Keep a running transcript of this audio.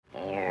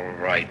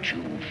right,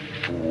 you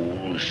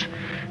fools.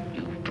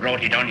 You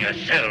brought it on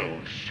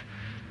yourselves.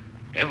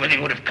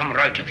 Everything would have come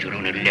right if you'd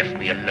only left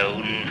me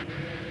alone.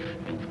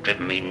 You've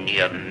driven me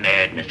near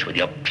madness with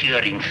your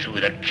peering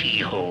through the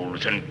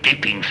keyholes and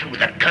peeping through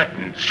the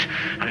curtains.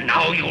 And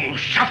now you'll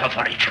suffer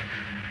for it.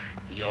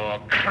 You're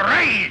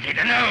crazy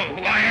to know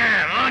who I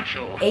am, aren't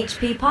you?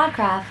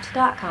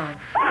 HPPodcraft.com.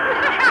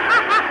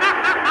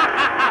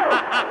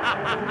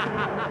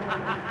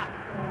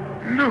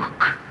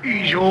 Look,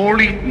 he's all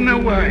eaten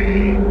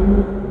away.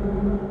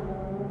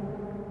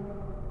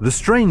 The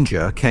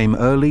stranger came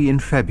early in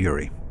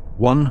February,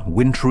 one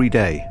wintry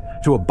day,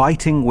 to a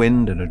biting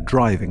wind and a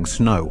driving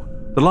snow,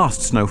 the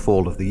last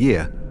snowfall of the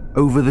year,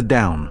 over the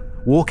down,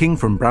 walking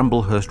from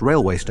Bramblehurst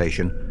railway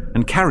station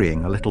and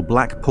carrying a little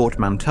black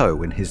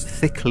portmanteau in his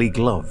thickly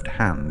gloved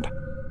hand.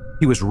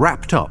 He was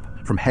wrapped up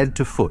from head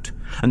to foot,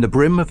 and the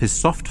brim of his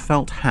soft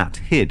felt hat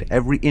hid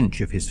every inch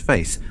of his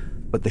face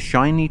but the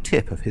shiny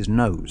tip of his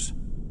nose.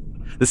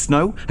 The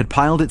snow had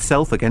piled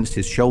itself against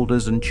his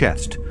shoulders and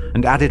chest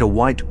and added a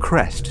white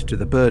crest to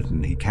the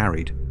burden he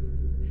carried.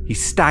 He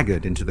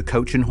staggered into the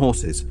coach and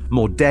horses,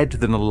 more dead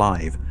than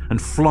alive,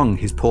 and flung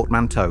his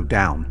portmanteau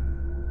down.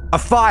 "A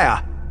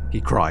fire!"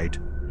 he cried.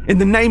 "In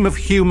the name of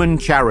human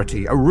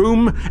charity, a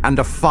room and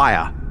a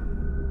fire!"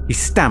 He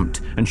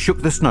stamped and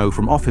shook the snow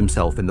from off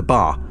himself in the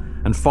bar,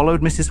 and followed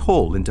Mrs.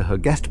 Hall into her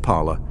guest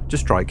parlour to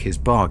strike his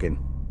bargain.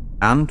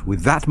 And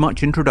with that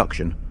much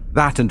introduction,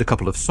 that and a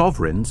couple of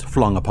sovereigns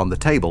flung upon the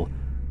table,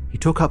 he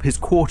took up his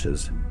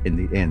quarters in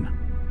the inn.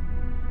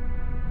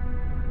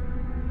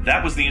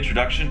 That was the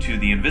introduction to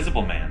The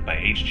Invisible Man by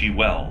H.G.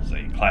 Wells,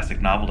 a classic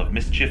novel of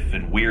mischief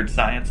and weird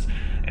science,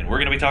 and we're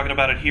going to be talking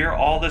about it here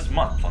all this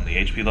month on the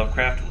H.P.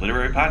 Lovecraft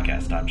Literary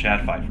Podcast. I'm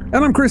Chad Pfeiffer. And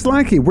I'm Chris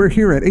Lackey. We're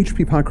here at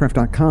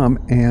hppodcraft.com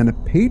and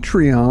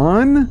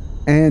Patreon.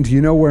 And you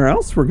know where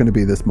else we're going to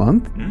be this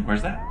month?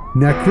 Where's that?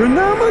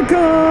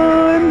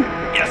 Necronomicon!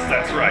 Yes,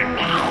 that's right.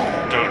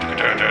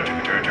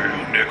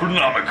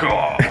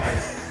 Necronomicon!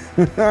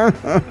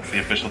 That's the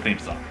official theme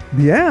song.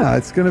 Yeah,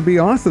 it's going to be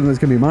awesome. There's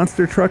going to be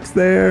monster trucks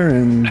there,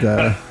 and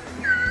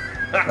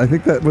I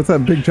think what's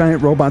that big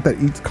giant robot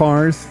that eats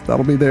cars?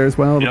 That'll be there as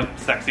well. Yep,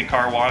 sexy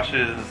car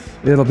washes.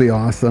 It'll be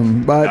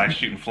awesome. But guy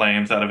shooting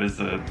flames out of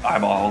his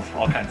eyeballs,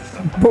 all kinds of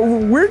stuff. But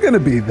we're going to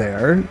be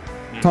there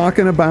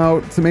talking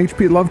about some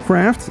H.P.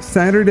 Lovecraft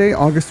Saturday,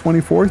 August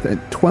 24th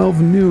at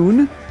 12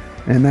 noon,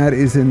 and that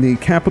is in the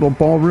Capitol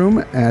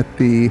Ballroom at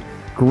the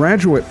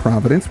Graduate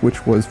Providence,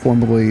 which was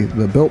formerly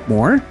the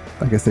Biltmore.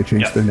 I guess they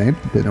changed their name.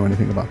 Didn't know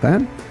anything about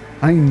that.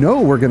 I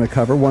know we're going to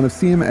cover one of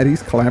C.M.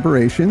 Eddy's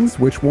collaborations.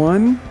 Which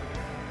one?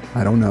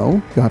 I don't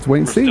know. You'll have to wait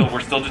and see. We're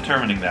still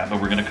determining that, but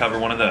we're going to cover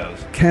one of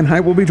those. Ken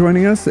Hite will be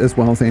joining us, as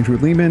well as Andrew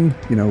Lehman.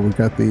 You know, we've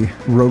got the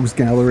Rogues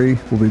Gallery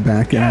will be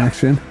back in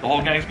action. The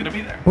whole gang's going to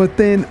be there. But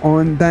then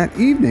on that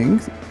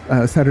evening,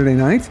 Saturday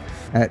night,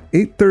 at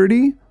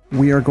 8:30,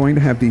 we are going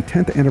to have the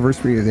 10th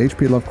anniversary of the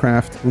H.P.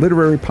 Lovecraft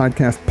Literary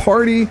Podcast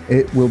Party.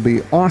 It will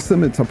be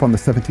awesome. It's up on the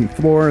 17th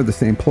floor, the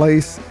same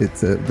place.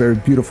 It's a very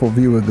beautiful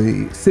view of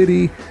the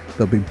city.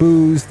 There'll be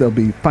booze. There'll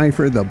be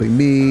Pfeiffer. There'll be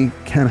me,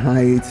 Ken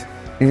Hite.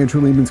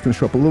 Andrew Lehman's going to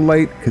show up a little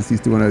late because he's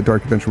doing a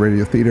Dark Adventure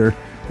Radio Theater,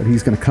 but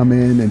he's going to come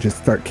in and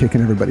just start kicking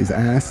everybody's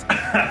ass.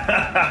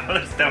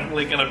 There's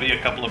definitely going to be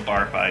a couple of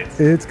bar fights.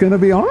 It's going to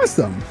be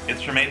awesome.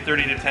 It's from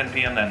 8:30 to 10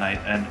 p.m. that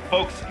night. And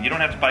folks, you don't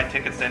have to buy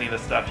tickets to any of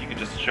this stuff. You can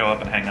just show up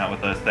and hang out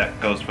with us. That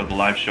goes for the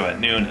live show at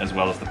noon as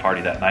well as the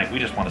party that night. We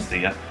just want to see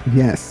you.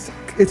 Yes.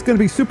 It's going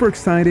to be super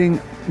exciting.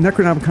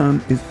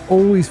 Necronomicon is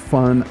always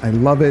fun. I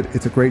love it.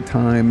 It's a great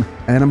time.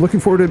 And I'm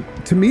looking forward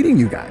to meeting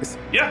you guys.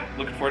 Yeah,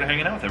 looking forward to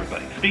hanging out with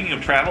everybody. Speaking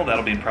of travel,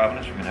 that'll be in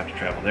Providence. We're going to have to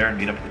travel there and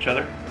meet up with each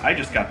other. I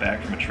just got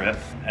back from a trip.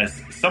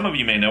 As some of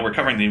you may know, we're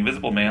covering The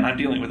Invisible Man. I'm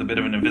dealing with a bit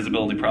of an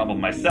invisibility problem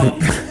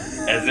myself,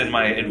 as in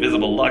my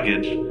invisible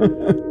luggage.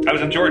 I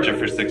was in Georgia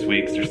for 6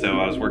 weeks or so.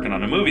 I was working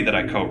on a movie that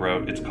I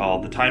co-wrote. It's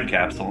called The Time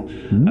Capsule.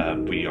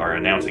 We are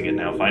announcing it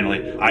now,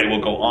 finally. I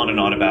will go on and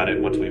on about it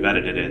once we've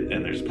edited it,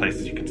 and there's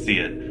places you can see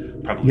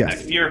it probably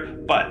next year.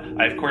 But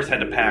I, of course, had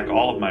to pack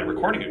all of my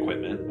recording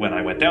equipment when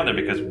I went down there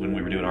because when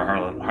we were doing our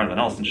Harlan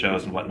Ellison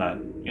shows and whatnot,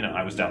 you know,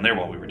 I was down there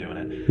while we were doing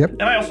it. Yep.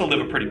 And I also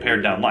live a pretty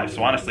pared down life.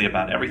 So honestly,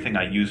 about everything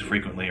I use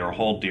frequently or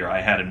hold dear, I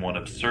had in one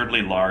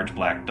absurdly large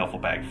black duffel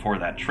bag for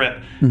that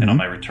trip. And on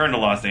my return to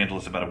Los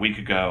Angeles about a week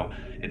ago,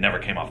 it never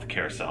came off the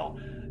carousel.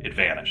 It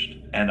vanished.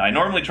 And I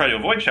normally try to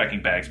avoid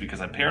checking bags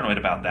because I'm paranoid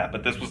about that,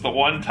 but this was the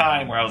one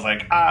time where I was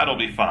like, it'll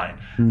be fine.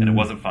 And it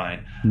wasn't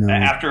fine. No.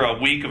 After a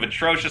week of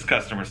atrocious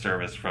customer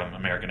service from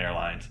American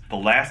Airlines, the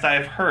last I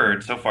have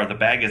heard so far, the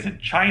bag is in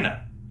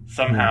China.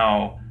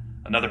 Somehow,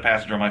 another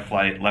passenger on my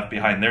flight left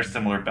behind their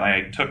similar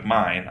bag, took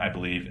mine, I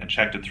believe, and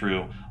checked it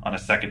through on a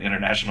second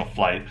international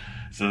flight.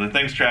 So the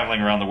thing's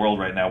traveling around the world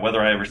right now. Whether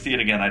I ever see it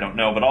again, I don't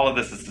know. But all of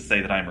this is to say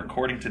that I'm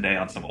recording today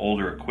on some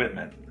older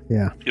equipment.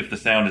 Yeah. If the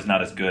sound is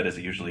not as good as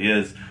it usually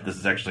is, this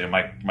is actually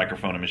a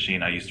microphone and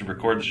machine I used to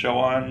record the show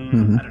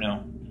on, I don't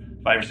know,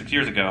 5 or 6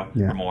 years ago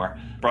or more.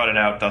 Brought it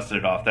out, dusted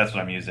it off. That's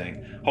what I'm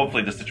using.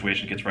 Hopefully the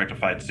situation gets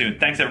rectified soon.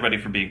 Thanks everybody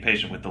for being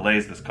patient with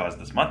delays this caused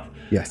this month.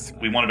 Yes.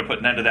 We wanted to put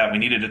an end to that. We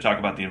needed to talk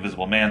about The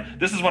Invisible Man.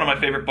 This is one of my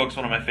favorite books,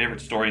 one of my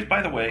favorite stories.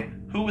 By the way,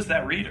 who was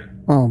that reader?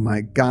 Oh my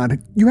God.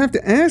 You have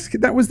to ask.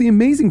 That was the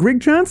amazing Greg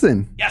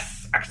Johnson. Yes.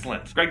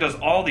 Excellent. Greg does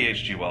all the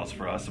H.G. Wells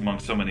for us, among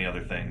so many other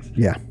things.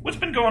 Yeah. What's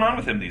been going on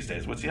with him these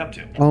days? What's he up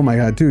to? Oh my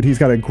God, dude, he's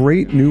got a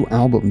great new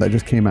album that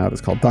just came out.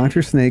 It's called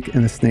Dr. Snake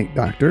and the Snake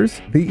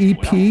Doctors. The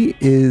EP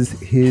is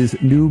his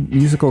new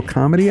musical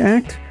comedy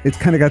act. It's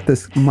kind of got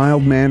this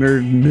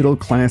mild-mannered,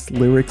 middle-class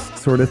lyrics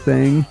sort of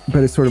thing,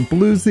 but it's sort of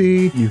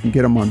bluesy. You can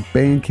get him on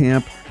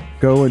Bandcamp.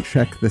 Go and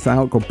check this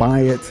out. Go buy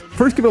it.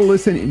 First give it a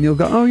listen and you'll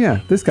go, oh yeah,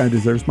 this guy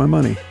deserves my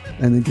money.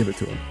 And then give it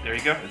to him. There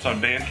you go. It's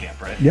on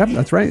Bandcamp, right? Yep,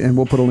 that's right. And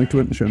we'll put a link to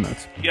it in the show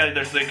notes. Yeah,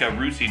 there's like a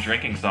rootsy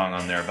drinking song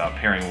on there about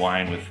pairing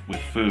wine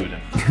with food.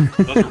 And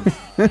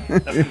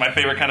that's my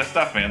favorite kind of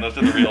stuff, man. Those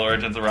are the real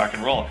origins of rock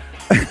and roll.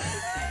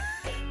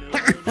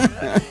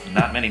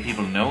 Not many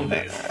people know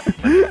this,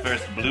 but the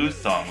first blues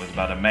song was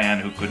about a man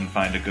who couldn't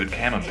find a good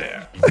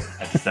camembert.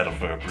 Had to settle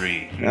for a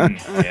brie.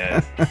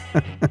 Yes.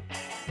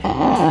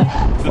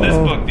 So this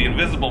book, The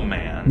Invisible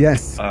Man,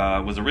 yes,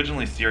 was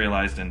originally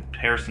serialized in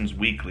Parsons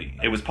Weekly.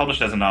 It was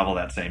published as a novel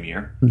that same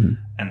year. Mm-hmm.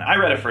 And I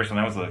read it first when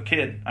I was a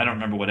kid. I don't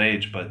remember what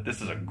age, but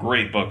this is a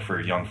great book for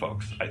young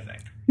folks, I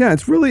think. Yeah,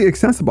 it's really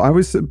accessible. I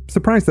was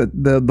surprised that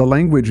the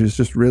language is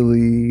just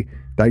really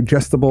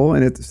digestible,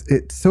 and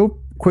it's so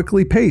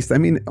quickly paced. I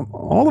mean,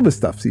 all of his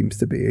stuff seems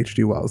to be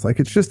H.G. Wells. Like,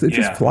 it just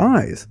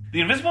flies.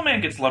 The Invisible Man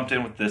gets lumped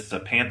in with this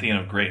pantheon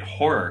of great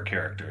horror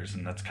characters,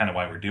 and that's kind of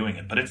why we're doing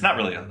it. But it's not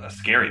really a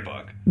scary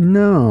book.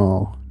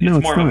 No.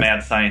 It's more of a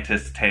mad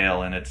scientist's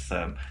tale, and it's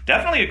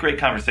definitely a great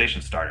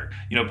conversation starter.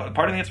 You know,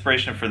 part of the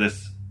inspiration for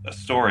this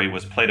story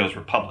was Plato's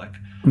Republic.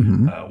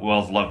 Mm-hmm.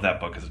 Wells loved that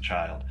book as a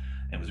child.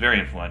 It was very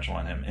influential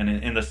on him. And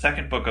in the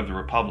second book of the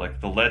Republic,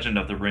 the legend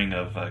of the ring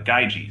of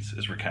Gyges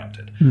is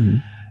recounted. Mm-hmm.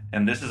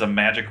 And this is a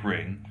magic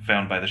ring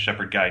found by the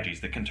shepherd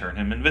Gyges that can turn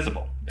him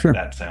invisible. Sure. If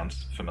that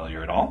sounds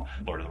familiar at all.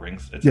 Lord of the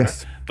Rings, etc.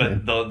 Yes.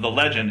 But the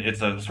legend,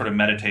 it's a sort of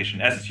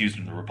meditation, as it's used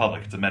in the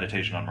Republic, it's a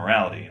meditation on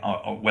morality,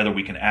 whether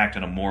we can act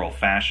in a moral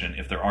fashion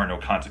if there are no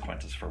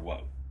consequences for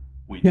what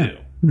we do.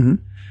 Mm-hmm.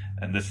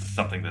 And this is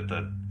something that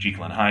the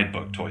Jekyll and Hyde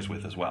book toys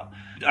with as well.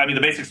 I mean,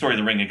 the basic story of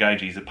the Ring of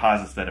Gyges, it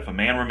posits that if a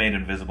man were made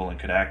invisible and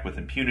could act with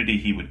impunity,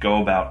 he would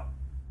go about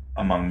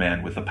among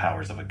men with the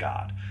powers of a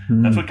god.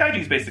 Mm. That's what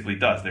Gyges basically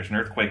does. There's an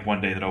earthquake one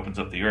day that opens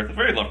up the earth. It's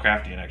very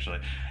Lovecraftian, actually.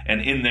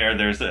 And in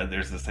there's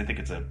this, I think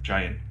it's a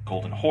giant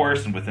golden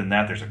horse, and within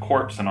that there's a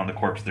corpse, and on the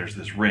corpse there's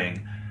this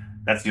ring.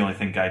 That's the only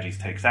thing Gyges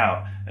takes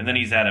out. And then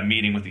he's at a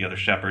meeting with the other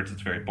shepherds.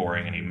 It's very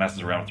boring, and he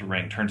messes around with the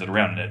ring, turns it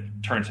around, and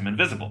it turns him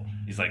invisible.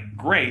 He's like,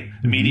 great.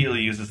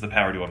 Immediately uses the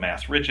power to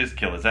amass riches,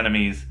 kill his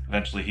enemies.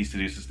 Eventually he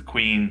seduces the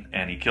queen,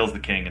 and he kills the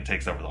king and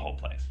takes over the whole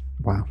place.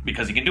 Wow.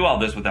 Because he can do all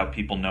this without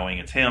people knowing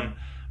it's him,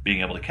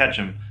 being able to catch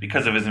him.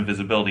 Because of his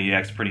invisibility, he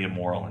acts pretty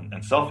immoral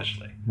and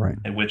selfishly. Right.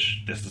 In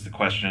which, this is the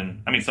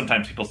question, I mean,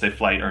 sometimes people say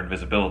flight or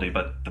invisibility,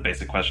 but the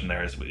basic question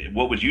there is,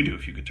 what would you do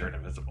if you could turn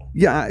invisible?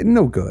 Yeah,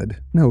 no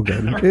good. No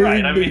good.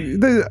 Right, I mean,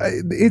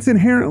 it's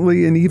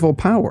inherently an evil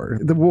power.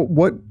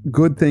 What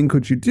good thing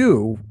could you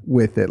do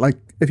with it? Like,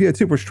 if you had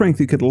super strength,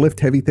 you could lift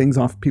heavy things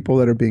off people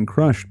that are being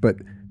crushed, but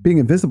being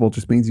invisible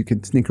just means you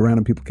can sneak around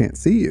and people can't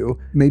see you.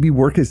 Maybe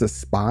work as a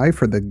spy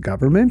for the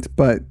government,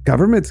 but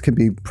governments can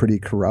be pretty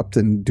corrupt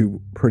and do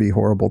pretty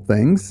horrible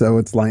things. So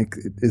it's like,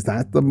 is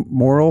that the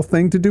moral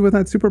thing to do with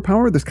that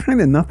superpower? There's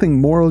kind of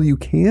nothing moral you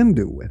can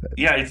do with it.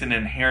 Yeah, it's an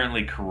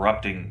inherently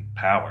corrupting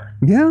power.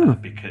 Yeah.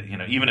 Because,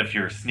 even if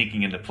you're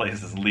sneaking into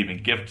places and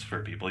leaving gifts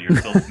for people, you're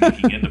still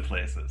sneaking into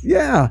places.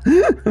 Yeah.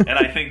 And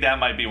I think that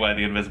might be why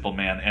the Invisible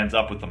Man ends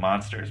up with the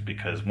monsters,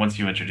 because once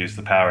you introduce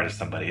the power to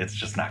somebody, it's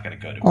just not going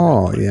to go to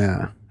Oh,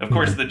 yeah. Of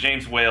course, the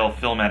James Whale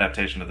film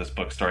adaptation of this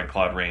book starring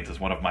Claude Rains is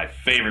one of my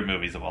favorite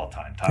movies of all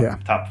time.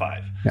 Top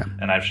 5. Yeah.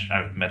 And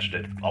I've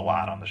mentioned it a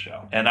lot on the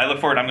show. And I look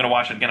forward, I'm going to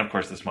watch it again, of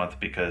course, this month,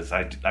 because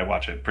I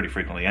watch it pretty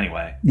frequently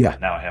anyway. Yeah.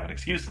 Now I have an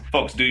excuse.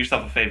 Folks, do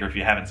yourself a favor. If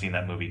you haven't seen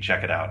that movie,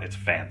 check it out. It's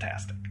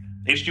fantastic.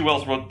 H.G.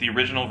 Wells wrote the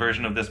original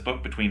version of this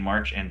book between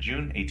March and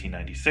June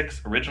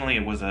 1896. Originally,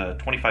 it was a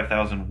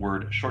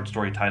 25,000-word short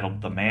story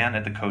titled The Man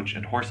at the Coach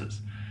and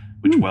Horses,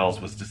 which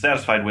Wells was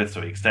dissatisfied with,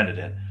 so he extended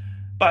it.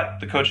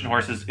 But The Coach and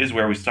Horses is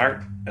where we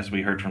start, as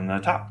we heard from the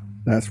top.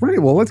 That's right.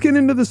 Well, let's get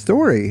into the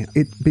story.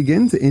 It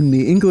begins in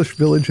the English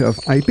village of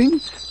Iping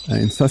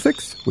in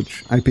Sussex,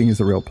 which Iping is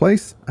a real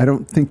place. I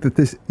don't think that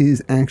this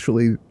is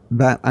actually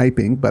that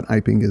Iping, but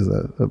Iping is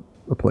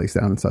a place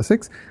down in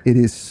Sussex. It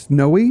is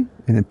snowy,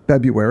 and in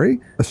February,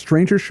 a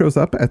stranger shows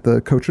up at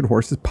the Coach and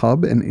Horses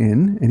pub and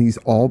inn, and he's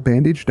all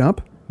bandaged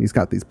up. He's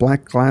got these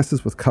black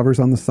glasses with covers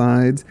on the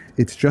sides.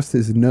 It's just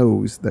his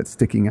nose that's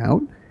sticking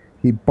out.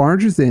 He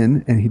barges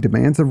in and he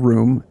demands a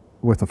room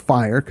with a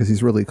fire because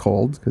he's really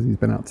cold because he's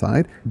been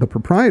outside. The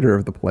proprietor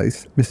of the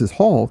place, Mrs.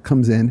 Hall,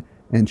 comes in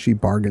and she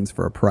bargains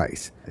for a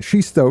price.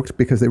 She's stoked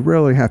because they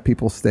rarely have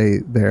people stay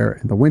there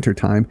in the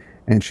wintertime,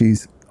 and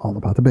she's all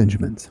about the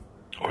Benjamins.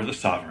 Or the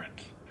sovereigns.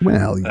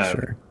 Well,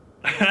 sure.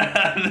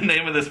 The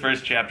name of this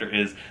first chapter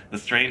is The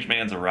Strange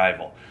Man's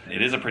Arrival.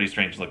 It is a pretty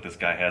strange look this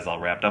guy has all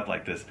wrapped up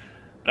like this.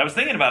 But I was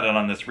thinking about it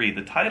on this read.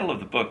 The title of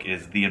the book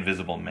is The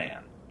Invisible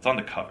Man. It's on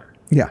the cover.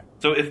 Yeah.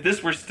 So if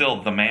this were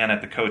still the man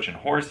at the Coach and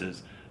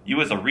Horses, you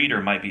as a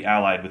reader might be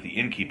allied with the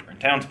innkeeper and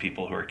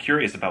townspeople who are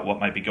curious about what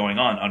might be going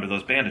on under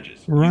those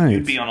bandages. Right.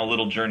 You'd be on a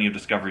little journey of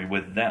discovery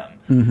with them.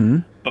 Mm-hmm.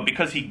 But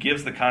because he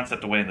gives the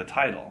concept away in the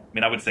title, I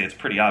mean, I would say it's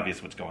pretty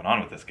obvious what's going on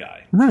with this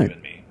guy. Right. You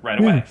and me, right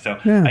away. So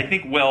yeah. I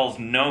think Wells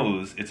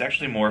knows it's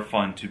actually more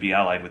fun to be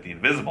allied with the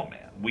Invisible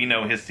Man. We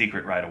know his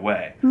secret right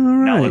away. All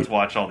Now right. let's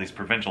watch all these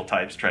provincial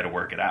types try to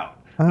work it out.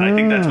 And I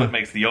think that's what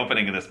makes the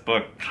opening of this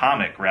book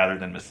comic rather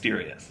than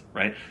mysterious,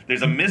 right?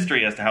 There's a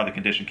mystery as to how the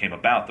condition came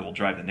about that will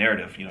drive the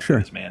narrative, Sure.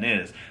 who this man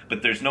is.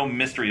 But there's no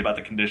mystery about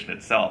the condition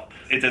itself.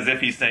 It's as if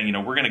he's saying,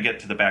 we're going to get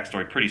to the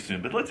backstory pretty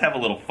soon, but let's have a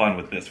little fun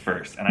with this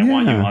first. And I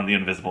want you on the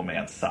Invisible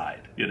Man's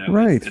side.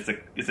 Right.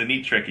 It's a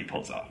neat trick he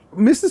pulls off.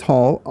 Mrs.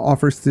 Hall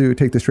offers to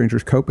take the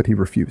stranger's coat, but he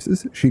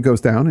refuses. She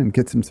goes down and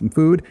gets him some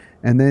food,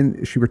 and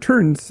then she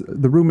returns.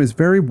 The room is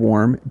very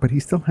warm, but he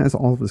still has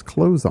all of his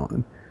clothes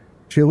on.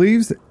 She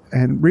leaves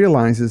and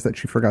realizes that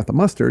she forgot the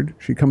mustard.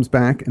 She comes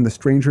back, and the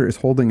stranger is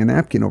holding a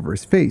napkin over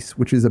his face,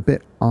 which is a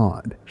bit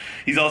odd.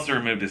 He's also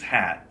removed his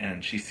hat,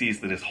 and she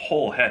sees that his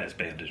whole head is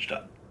bandaged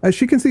up.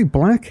 She can see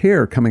black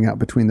hair coming out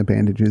between the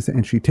bandages,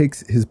 and she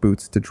takes his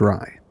boots to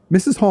dry.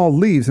 Mrs. Hall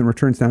leaves and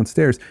returns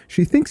downstairs.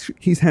 She thinks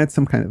he's had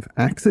some kind of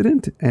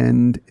accident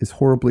and is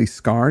horribly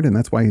scarred, and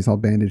that's why he's all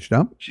bandaged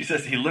up. She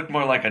says he looked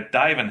more like a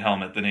diving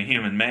helmet than a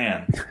human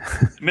man.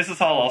 Mrs.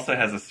 Hall also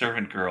has a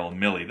servant girl,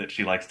 Millie, that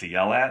she likes to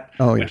yell at,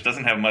 which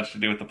doesn't have much to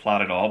do with the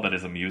plot at all, but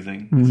is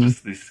amusing. It's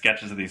just these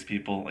sketches of these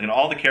people.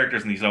 All the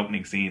characters in these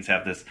opening scenes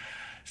have this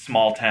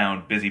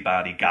small-town,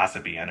 busybody,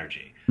 gossipy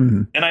energy.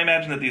 And I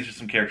imagine that these are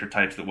some character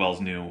types that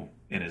Wells knew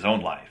in his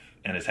own life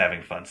and is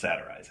having fun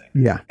satirizing.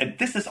 Yeah. And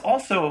this is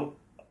also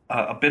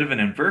a bit of an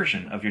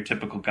inversion of your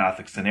typical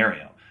Gothic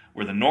scenario,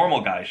 where the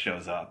normal guy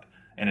shows up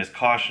and is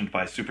cautioned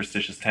by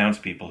superstitious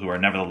townspeople who are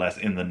nevertheless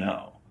in the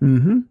know.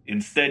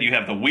 Instead, you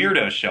have the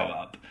weirdos show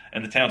up,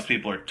 and the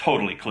townspeople are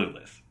totally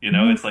clueless.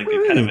 It's like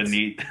kind of a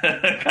neat,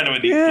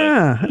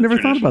 Yeah, I never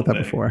thought about that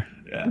thing. before.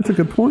 Yeah. That's a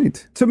good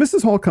point. So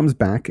Mrs. Hall comes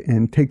back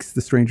and takes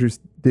the stranger's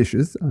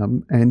dishes,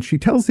 and she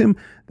tells him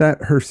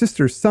that her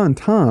sister's son,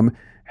 Tom,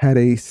 had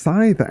a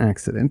scythe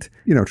accident,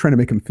 trying to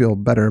make him feel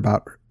better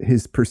about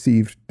his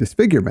perceived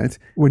disfigurement.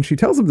 When she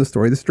tells him the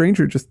story, the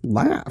stranger just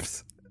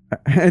laughs.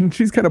 And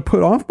she's kind of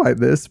put off by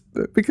this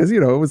because, it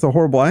was a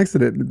horrible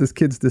accident. This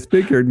kid's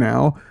disfigured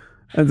now.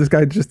 And this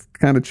guy just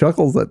kind of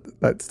chuckles at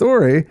that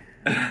story.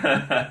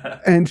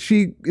 And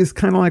she is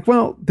kind of like,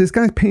 well, this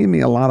guy's paying me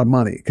a lot of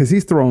money because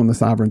he's throwing the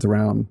sovereigns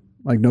around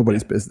like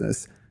nobody's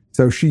business.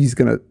 So she's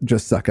going to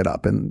just suck it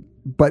up.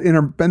 But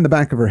in the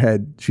back of her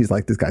head, she's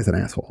like, this guy's an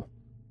asshole.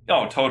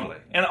 Oh, totally.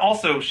 And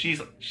also, she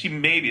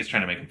maybe is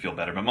trying to make him feel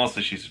better, but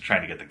mostly she's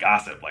trying to get the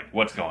gossip, like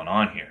what's going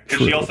on here.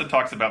 Because she also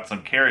talks about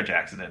some carriage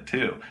accident,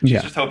 too.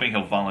 She's just hoping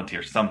he'll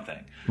volunteer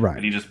something. Right.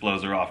 But he just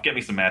blows her off. Get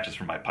me some matches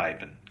for my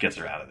pipe, and gets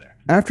her out of there.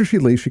 After she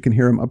leaves, she can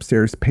hear him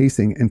upstairs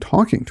pacing and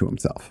talking to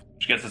himself.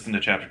 Which gets us into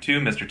Chapter 2,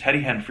 Mr.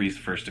 Teddy Henfrey's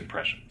First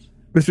Impressions.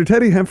 Mr.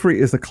 Teddy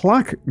Henfrey is a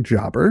clock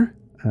jobber.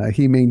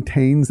 He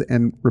maintains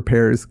and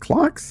repairs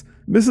clocks.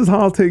 Mrs.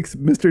 Hall takes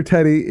Mr.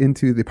 Teddy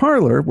into the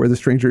parlor where the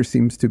stranger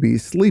seems to be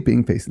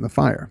sleeping facing the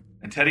fire.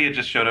 And Teddy had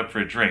just showed up for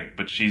a drink,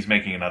 but she's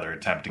making another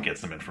attempt to get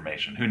some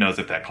information. Who knows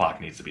if that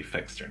clock needs to be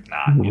fixed or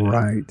not.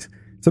 Right.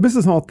 So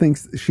Mrs. Hall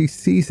thinks she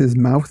sees his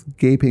mouth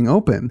gaping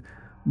open,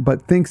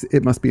 but thinks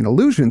it must be an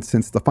illusion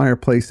since the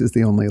fireplace is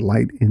the only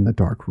light in the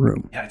dark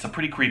room. Yeah, it's a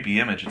pretty creepy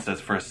image. It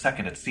says, for a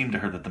second, it seemed to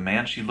her that the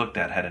man she looked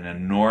at had an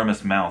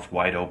enormous mouth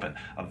wide open,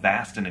 a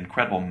vast and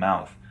incredible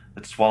mouth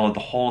that swallowed the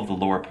whole of the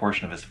lower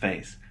portion of his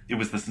face. It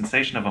was the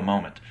sensation of a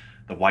moment.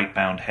 The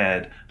white-bound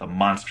head, the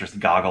monstrous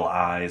goggle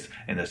eyes,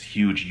 and this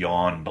huge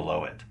yawn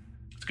below it.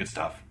 It's good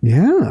stuff.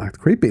 Yeah, it's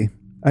creepy.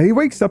 He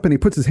wakes up and he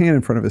puts his hand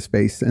in front of his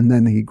face, and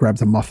then he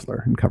grabs a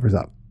muffler and covers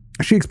up.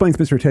 She explains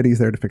Mr. Teddy's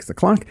there to fix the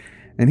clock,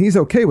 and he's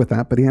okay with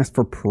that, but he asks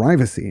for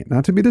privacy,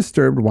 not to be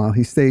disturbed while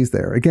he stays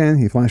there. Again,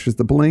 he flashes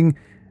the bling,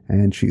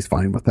 and she's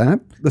fine with that.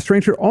 The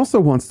stranger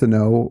also wants to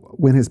know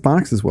when his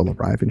boxes will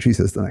arrive, and she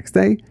says the next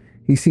day.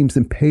 He seems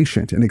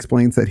impatient and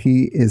explains that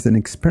he is an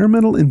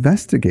experimental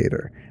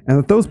investigator and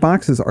that those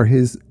boxes are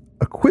his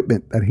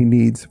equipment that he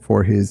needs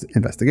for his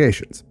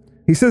investigations.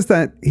 He says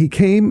that he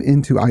came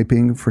into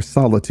Iping for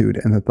solitude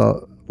and that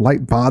the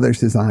light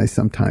bothers his eyes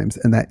sometimes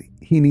and that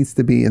he needs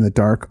to be in the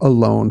dark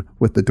alone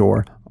with the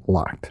door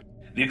locked.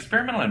 The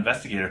experimental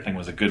investigator thing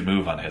was a good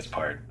move on his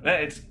part.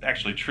 It's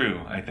actually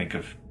true, I think,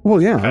 of his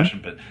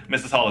profession, but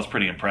Mrs. Hall is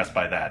pretty impressed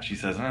by that. She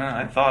says,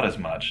 I thought as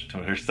much to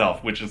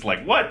herself, which is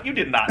like, what? You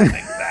did not think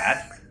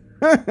that.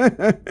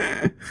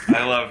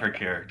 I love her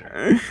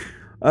character.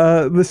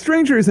 The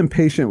stranger is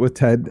impatient with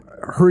Ted,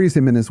 hurries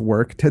him in his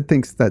work. Ted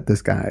thinks that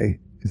this guy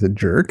is a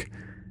jerk,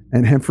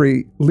 and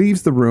Henfrey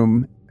leaves the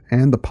room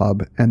and the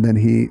pub, and then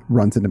he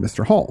runs into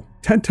Mr. Hall.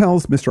 Ted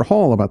tells Mr.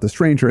 Hall about the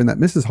stranger and that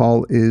Mrs.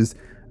 Hall is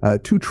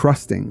too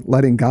trusting,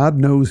 letting God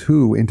knows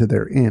who into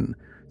their inn.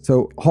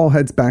 So Hall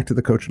heads back to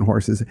the Coach and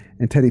Horses,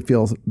 and Teddy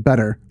feels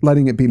better,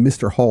 letting it be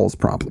Mr. Hall's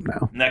problem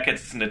now. And that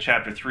gets us into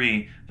Chapter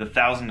 3, the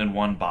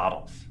 1,001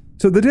 bottles.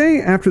 So the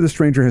day after the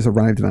stranger has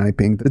arrived in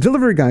Iping, the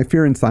delivery guy,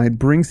 Fear Inside,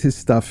 brings his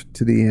stuff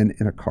to the inn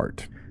in a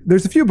cart.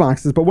 There's a few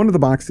boxes, but one of the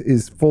boxes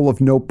is full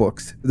of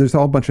notebooks. There's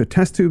all a bunch of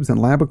test tubes and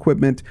lab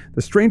equipment.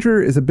 The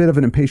stranger is a bit of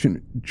an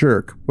impatient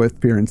jerk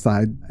with Fear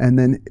Inside, and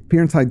then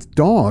Fear Inside's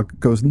dog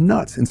goes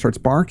nuts and starts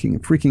barking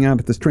and freaking out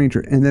at the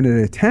stranger, and then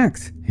it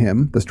attacks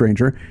him, the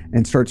stranger,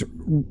 and starts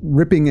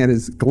ripping at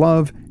his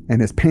glove and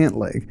his pant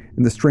leg,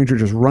 and the stranger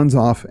just runs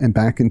off and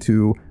back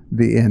into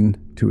the inn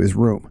to his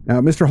room.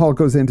 Now, Mr. Hall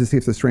goes in to see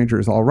if the stranger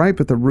is all right,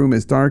 but the room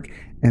is dark,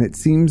 and it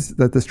seems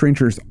that the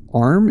stranger's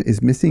arm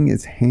is missing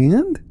its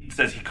hand. It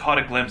says he caught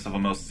a glimpse of a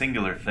most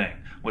singular thing,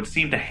 what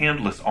seemed a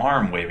handless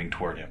arm waving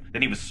toward him.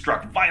 Then he was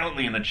struck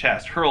violently in the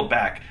chest, hurled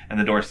back, and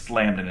the door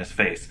slammed in his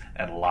face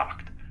and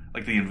locked.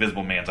 Like the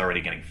Invisible Man's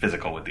already getting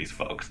physical with these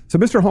folks. So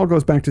Mr. Hall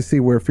goes back to see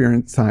where Fear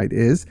Inside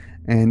is,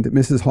 and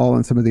Mrs. Hall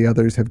and some of the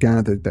others have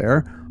gathered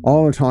there.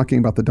 All are talking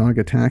about the dog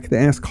attack. They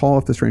ask Hall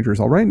if the stranger is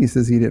all right, and he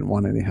says he didn't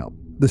want any help.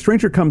 The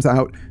stranger comes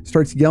out,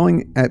 starts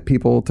yelling at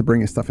people to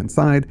bring his stuff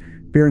inside.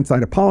 Fear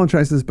Inside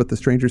apologizes, but the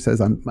stranger says,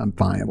 I'm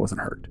fine, I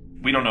wasn't hurt.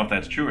 We don't know if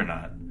that's true or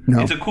not.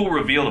 No. It's a cool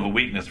reveal of a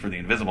weakness for the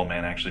Invisible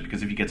Man, actually,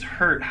 because if he gets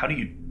hurt, how do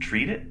you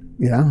treat it?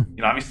 Yeah.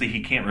 You know, obviously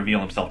he can't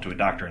reveal himself to a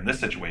doctor in this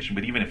situation,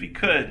 but even if he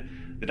could,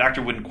 the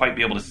doctor wouldn't quite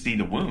be able to see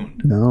the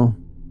wound. No.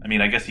 I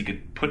mean, I guess he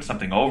could put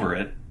something over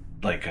it,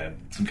 like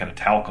some kind of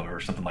talc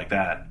or something like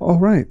that. Oh,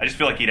 right. I just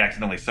feel like he'd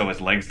accidentally sew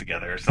his legs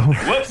together or something.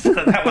 Whoops,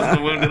 that wasn't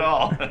the wound at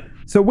all.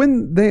 So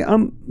when they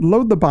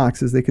unload the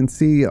boxes, they can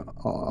see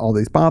all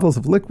these bottles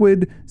of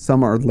liquid.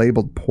 Some are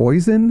labeled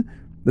poison.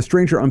 The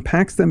stranger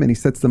unpacks them and he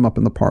sets them up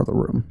in the parlor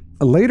room.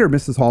 Later,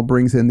 Mrs. Hall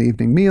brings in the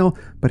evening meal,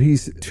 but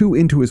he's too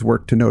into his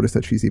work to notice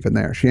that she's even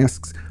there. She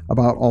asks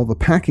about all the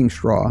packing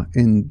straw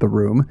in the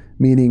room,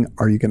 meaning,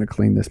 are you going to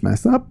clean this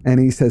mess up? And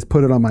he says,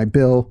 put it on my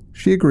bill.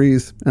 She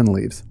agrees and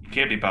leaves. He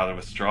can't be bothered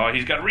with straw.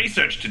 He's got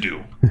research to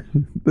do.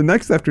 The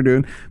next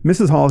afternoon,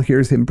 Mrs. Hall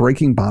hears him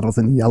breaking bottles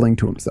and yelling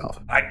to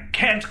himself. I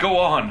can't go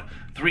on.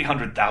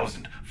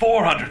 300,000,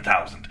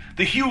 400,000.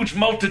 The huge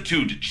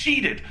multitude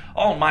cheated.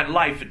 All my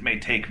life it may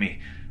take me.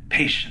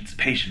 Patience,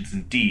 patience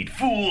indeed.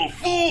 Fool,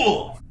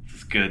 fool! This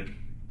is good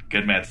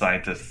mad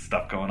scientist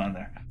stuff going on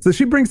there. So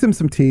she brings him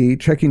some tea,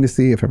 checking to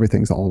see if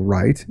everything's all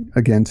right.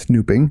 Again,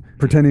 snooping,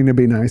 pretending to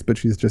be nice, but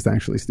she's just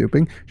actually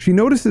snooping. She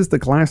notices the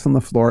glass on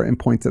the floor and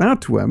points it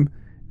out to him.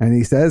 And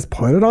he says,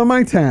 put it on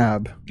my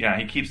tab. Yeah,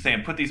 he keeps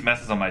saying, put these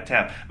messes on my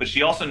tab. But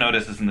she also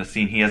notices in the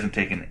scene he hasn't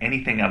taken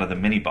anything out of the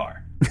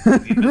minibar.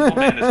 The Invisible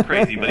Man is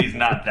crazy, but he's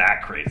not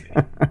that crazy.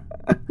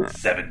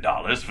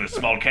 $7 for a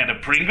small can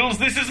of Pringles?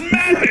 This is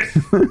madness!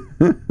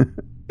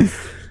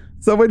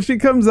 So when she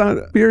comes out,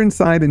 Fear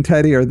Inside and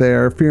Teddy are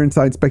there. Fear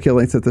Inside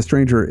speculates that the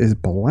stranger is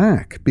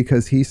black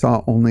because he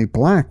saw only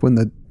black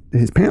when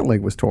his pant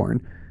leg was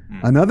torn.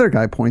 Another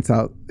guy points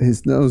out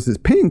his nose is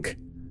pink.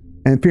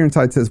 And Fear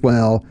Inside says,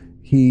 well,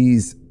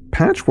 he's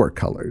patchwork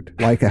colored,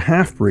 like a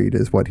half-breed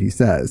is what he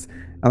says.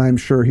 And I'm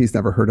sure he's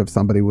never heard of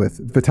somebody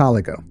with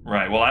vitiligo.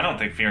 Right. Well, I don't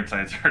think Fear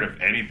Inside's heard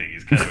of anything.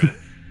 He's kind of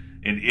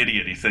an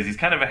idiot. He says he's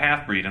kind of a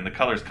half-breed and the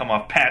colors come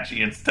off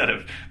patchy instead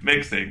of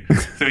mixing.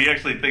 So he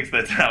actually thinks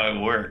that's how it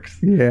works.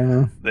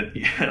 Yeah. That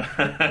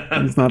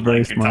He's not very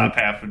like smart. Your top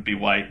half would be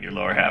white and your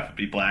lower half would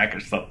be black or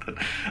something.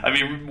 I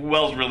mean,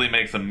 Wells really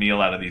makes a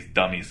meal out of these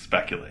dummies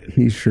speculating.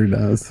 He sure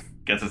does.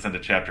 Gets us into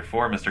Chapter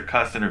 4. Mr.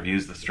 Cuss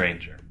interviews the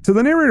stranger. So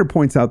the narrator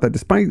points out that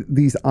despite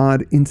these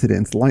odd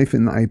incidents, life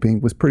in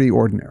Iping was pretty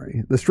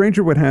ordinary. The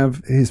stranger would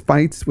have his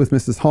fights with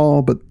Mrs.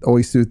 Hall, but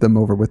always soothed them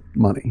over with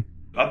money.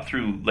 Up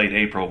through late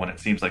April, when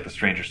it seems like the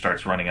stranger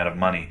starts running out of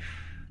money,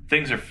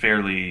 things are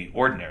fairly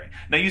ordinary.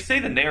 Now, you say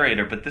the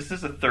narrator, but this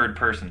is a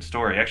third-person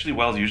story. Actually,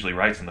 Wells usually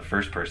writes in the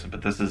first person,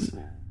 but this is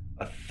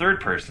a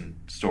third-person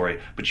story.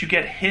 But you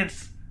get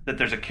hints that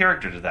there's a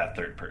character to that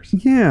third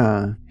person.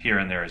 Yeah. Here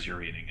and there as you're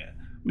reading it.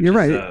 You're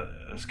right.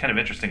 It's kind of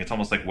interesting. It's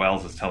almost like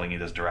Wells is telling you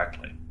this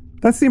directly.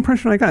 That's the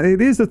impression I got.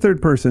 It is a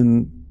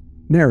third-person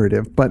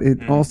narrative, but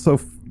it also...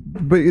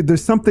 But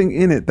there's something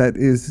in it that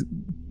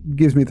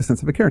gives me the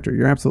sense of a character.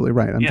 You're absolutely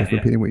right. I'm just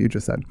repeating what you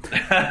just said.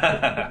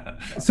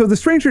 So the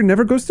stranger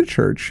never goes to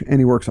church, and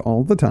he works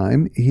all the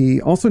time.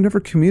 He also never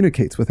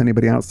communicates with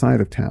anybody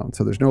outside of town,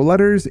 so there's no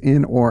letters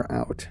in or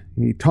out.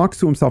 He talks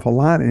to himself a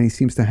lot, and he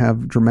seems to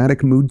have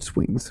dramatic mood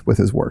swings with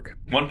his work.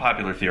 One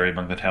popular theory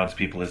among the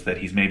townspeople is that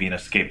he's maybe an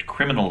escaped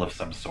criminal of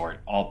some sort,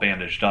 all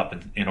bandaged up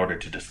in order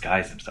to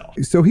disguise himself.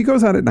 So he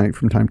goes out at night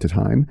from time to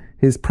time.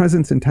 His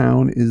presence in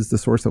town is the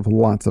source of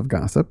lots of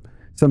gossip.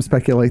 Some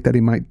speculate that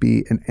he might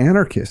be an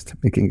anarchist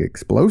making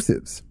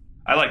explosives.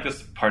 I like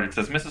this part. It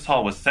says, Mrs.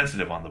 Hall was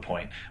sensitive on the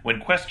point. When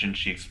questioned,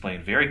 she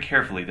explained very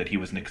carefully that he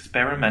was an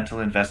experimental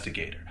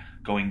investigator,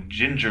 going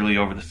gingerly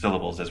over the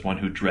syllables as one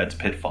who dreads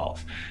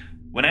pitfalls.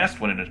 When asked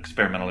what an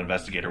experimental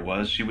investigator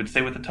was, she would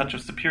say with a touch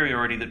of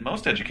superiority that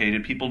most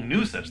educated people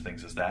knew such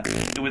things as that.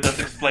 It would thus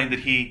explain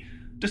that he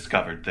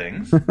discovered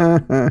things.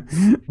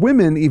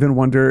 Women even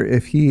wonder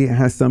if he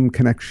has some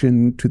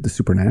connection to the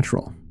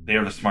supernatural. They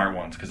are the smart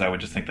ones, because I would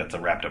just think that's a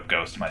wrapped up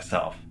ghost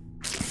myself.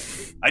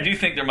 I do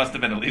think there must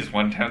have been at least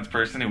one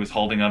townsperson who was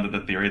holding onto the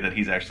theory that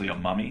he's actually a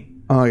mummy.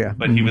 Oh, yeah.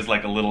 But he was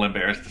like a little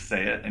embarrassed to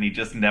say it, and he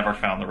just never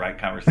found the right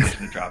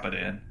conversation to drop it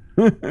in.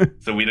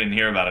 So we didn't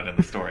hear about it in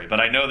the story. But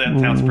I know that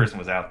townsperson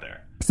was out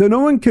there. So no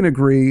one can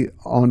agree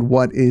on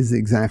what is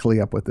exactly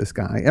up with this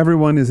guy.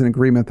 Everyone is in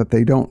agreement that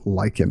they don't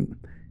like him.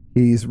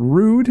 He's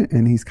rude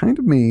and he's kind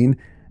of mean.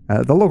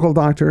 The local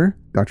doctor,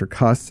 Dr.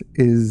 Cuss,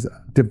 is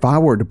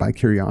devoured by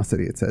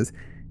curiosity, it says.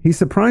 He's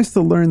surprised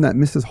to learn that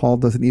Mrs. Hall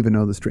doesn't even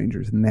know the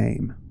stranger's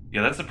name.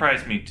 Yeah, that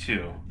surprised me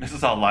too.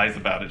 Mrs. Hall lies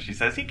about it. She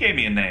says, he gave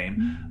me a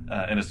name,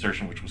 an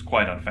assertion which was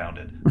quite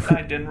unfounded. But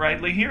I didn't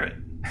rightly hear it.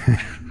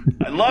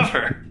 I love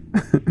her.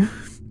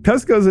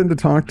 Cuss goes in to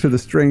talk to the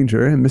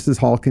stranger, and Mrs.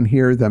 Hall can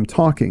hear them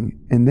talking.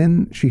 And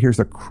then she hears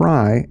a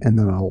cry and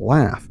then a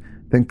laugh.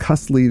 Then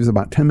Cuss leaves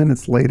about 10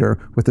 minutes later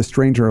with the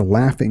stranger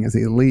laughing as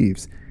he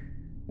leaves.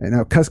 And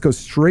now Cuss goes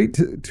straight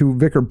to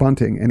Vicar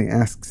Bunting and he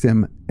asks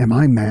him, am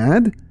I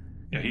mad?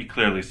 Yeah, he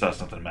clearly saw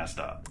something messed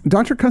up.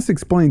 Dr. Cuss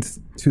explains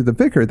to the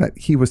vicar that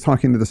he was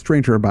talking to the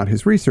stranger about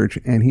his research,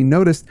 and he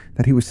noticed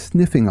that he was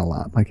sniffing a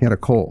lot, like he had a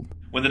cold.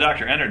 When the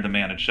doctor entered, the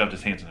man had shoved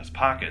his hands in his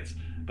pockets,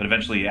 but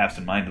eventually he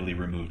absentmindedly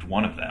removed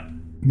one of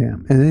them. Yeah,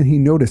 and then he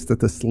noticed that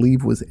the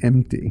sleeve was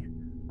empty.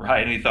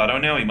 Right, and he thought, oh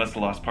no, he must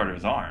have lost part of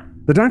his arm.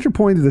 The doctor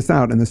pointed this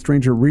out, and the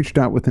stranger reached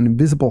out with an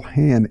invisible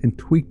hand and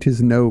tweaked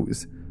his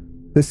nose.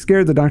 This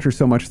scared the doctor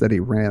so much that he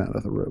ran out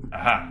of the room.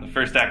 Aha, the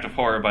first act of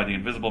horror by the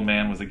Invisible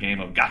Man was a game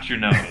of got your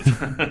nose.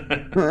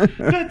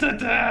 Da, da,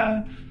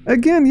 da.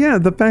 Again, yeah,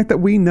 the fact that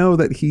we know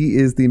that he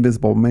is the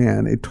Invisible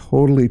Man, it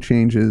totally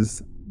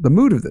changes the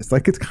mood of this.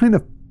 Like, it's kind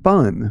of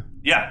fun.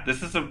 Yeah,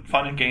 this is a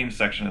fun and game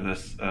section of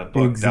this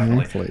book, Exactly.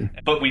 Definitely.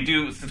 But we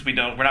do, since we're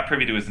not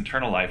privy to his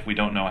internal life, we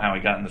don't know how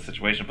he got in this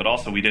situation, but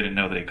also we didn't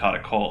know that he caught a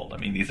cold. I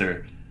mean, these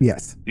are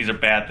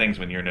bad things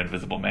when you're an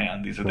invisible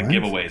man. These are the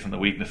giveaways and the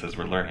weaknesses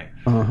we're learning.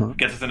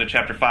 Gets us into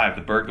chapter 5,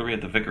 the burglary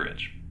at the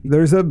vicarage.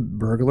 There's a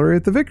burglary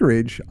at the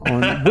vicarage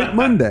on Whit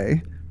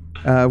Monday.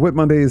 Whit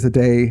Monday is a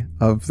day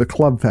of the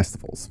club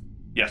festivals.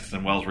 Yes,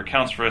 and Wells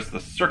recounts for us the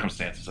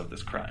circumstances of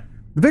this crime.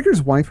 The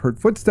vicar's wife heard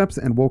footsteps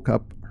and woke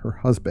up her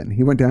husband.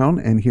 He went down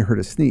and he heard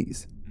a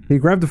sneeze. He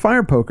grabbed a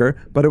fire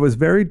poker, but it was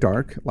very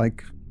dark,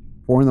 like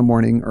 4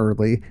 a.m.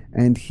 early,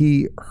 and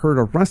he heard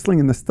a rustling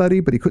in the study,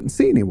 but he couldn't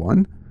see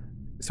anyone.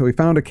 So he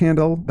found a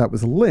candle that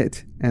was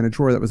lit and a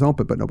drawer that was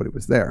open, but nobody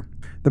was there.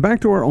 The back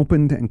door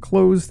opened and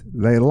closed.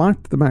 They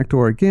locked the back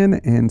door again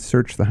and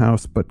searched the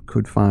house, but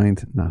could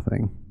find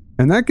nothing.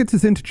 And that gets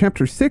us into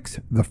chapter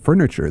 6, the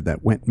furniture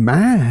that went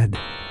mad.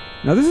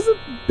 Now, this is a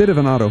bit of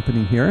an odd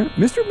opening here.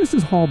 Mr. and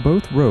Mrs. Hall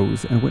both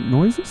rose and went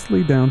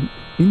noiselessly down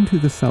into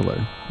the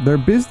cellar. Their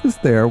business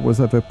there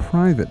was of a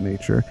private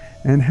nature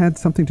and had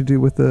something to do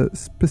with the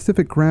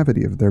specific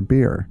gravity of their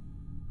beer.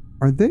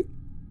 Are they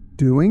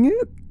doing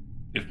it?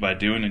 If by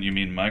doing it you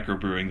mean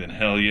microbrewing, then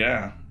hell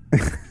yeah.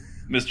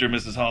 Mr. and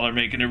Mrs. Hall are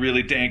making a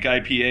really dank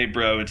IPA,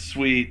 bro. It's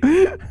sweet. No,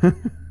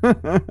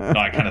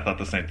 I kind of thought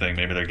the same thing.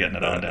 Maybe they're getting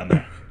it on down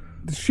there.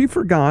 She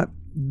forgot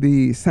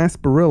the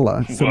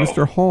sarsaparilla, so Whoa.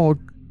 Mr. Hall...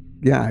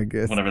 Yeah, I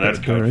guess. Whatever that's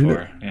code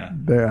for, yeah.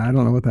 There, I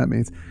don't know what that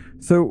means.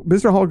 So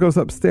Mr. Hall goes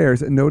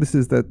upstairs and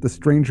notices that the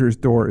stranger's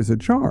door is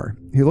ajar.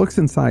 He looks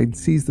inside,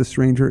 sees the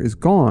stranger is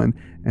gone,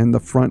 and the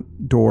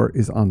front door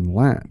is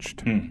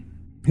unlatched.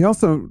 He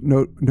also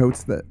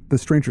notes that the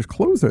stranger's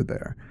clothes are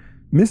there.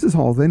 Mrs.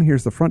 Hall then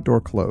hears the front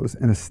door close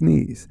and a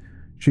sneeze.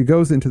 She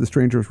goes into the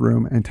stranger's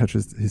room and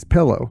touches his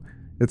pillow.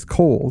 It's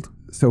cold,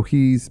 so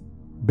he's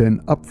been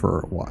up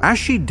for a while. As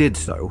she did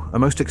so, a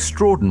most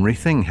extraordinary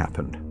thing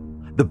happened.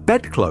 The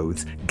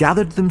bedclothes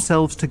gathered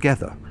themselves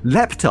together,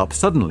 leapt up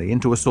suddenly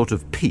into a sort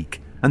of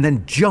peak, and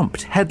then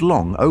jumped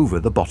headlong over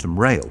the bottom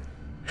rail.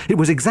 It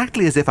was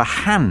exactly as if a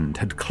hand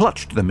had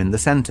clutched them in the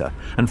center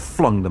and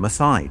flung them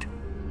aside.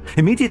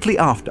 Immediately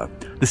after,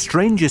 the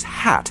stranger's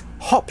hat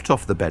hopped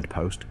off the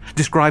bedpost,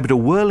 described a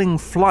whirling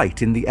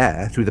flight in the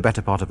air through the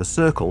better part of a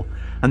circle,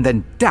 and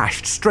then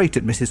dashed straight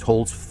at Mrs.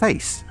 Hall's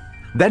face.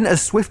 Then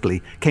as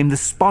swiftly came the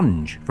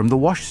sponge from the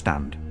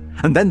washstand,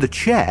 and then the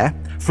chair,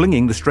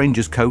 flinging the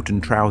stranger's coat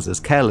and trousers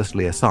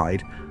carelessly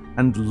aside,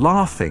 and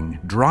laughing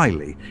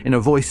dryly in a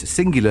voice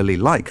singularly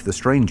like the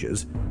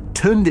stranger's,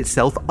 turned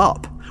itself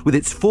up with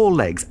its 4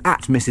 legs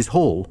at Mrs.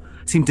 Hall,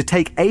 seemed to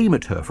take aim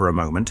at her for a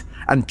moment,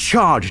 and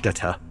charged at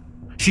her.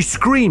 She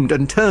screamed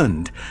and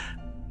turned,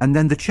 and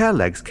then the chair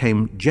legs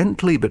came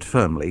gently but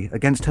firmly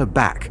against her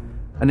back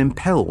and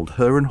impelled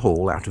her and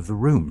Hall out of the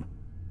room.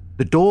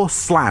 The door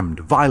slammed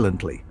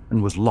violently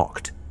and was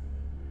locked.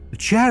 The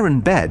chair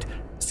and bed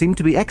seemed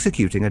to be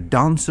executing a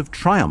dance of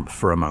triumph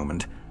for a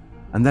moment,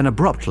 and then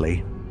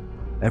abruptly,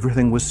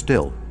 everything was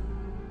still.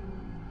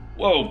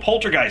 Whoa,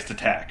 poltergeist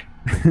attack.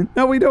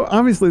 No, we don't.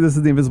 Obviously, this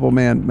is the Invisible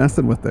Man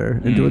messing with her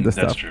and doing this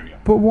that's stuff. true, yeah.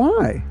 But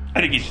why? I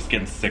think he's just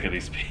getting sick of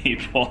these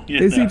people.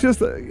 Is he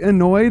just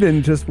annoyed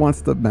and just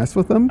wants to mess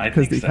with them I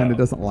because think he kind of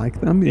so. doesn't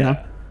like them?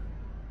 Yeah.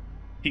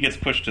 He gets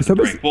pushed to the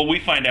brink. Well, we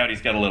find out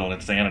he's got a little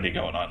insanity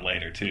going on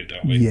later, too,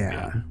 don't we?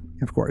 Yeah,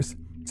 of course.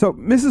 So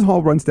Mrs.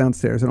 Hall runs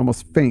downstairs and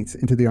almost faints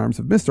into the arms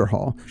of Mr.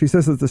 Hall. She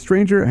says that the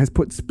stranger has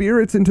put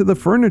spirits into the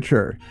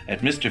furniture.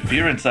 At Mr.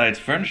 Fearinside's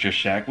furniture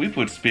shack, we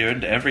put spirit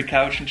into every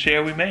couch and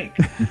chair we make.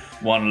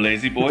 Want a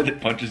lazy boy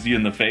that punches you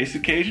in the face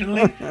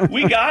occasionally?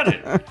 We got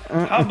it.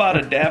 How about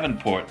a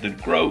Davenport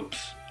that gropes?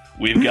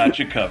 We've got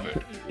you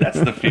covered. That's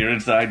the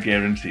Fearinside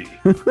guarantee.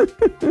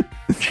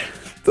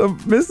 So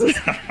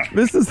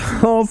Mrs.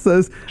 Hall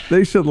says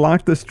they should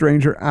lock the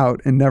stranger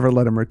out and never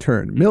let him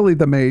return. Millie,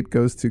 the maid,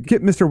 goes to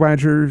get Mr.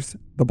 Wadgers,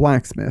 the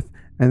blacksmith,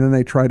 and then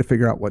they try to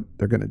figure out what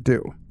they're going to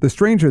do. The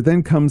stranger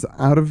then comes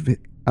out of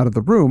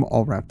the room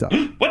all wrapped up.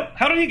 What?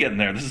 How did he get in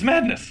there? This is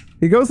madness.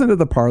 He goes into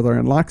the parlor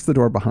and locks the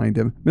door behind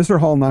him. Mr.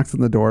 Hall knocks on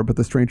the door, but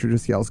the stranger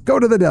just yells, "Go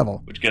to the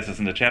devil!" Which gets us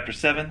into Chapter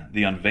 7,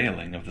 The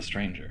Unveiling of the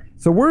Stranger.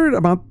 So word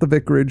about the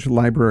vicarage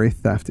library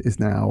theft is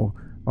now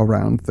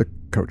around the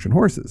Coach and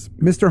Horses.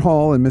 Mr.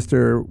 Hall and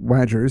Mr.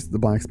 Wadgers, the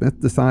blacksmith,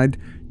 decide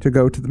to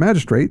go to the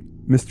magistrate,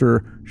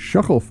 Mr.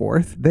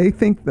 Shuckleforth. They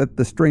think that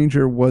the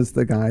stranger was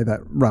the guy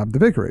that robbed the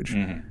vicarage.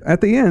 At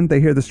the end, they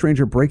hear the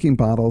stranger breaking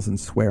bottles and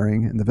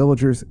swearing, and the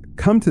villagers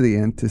come to the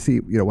inn to see,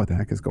 what the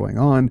heck is going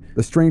on.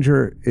 The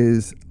stranger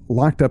is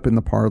locked up in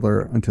the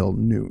parlor until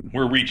noon.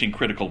 We're reaching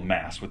critical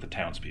mass with the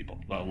townspeople.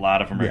 A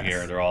lot of them are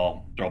here. They're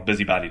all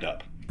busy-bodied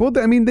up. Well,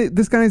 I mean,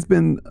 this guy's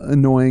been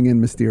annoying and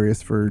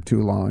mysterious for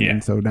too long,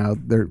 and so now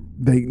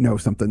they know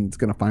something's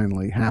going to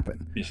finally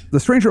happen. Yes. The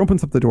stranger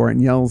opens up the door and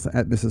yells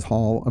at Mrs.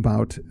 Hall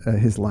about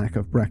his lack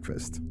of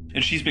breakfast.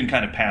 And she's been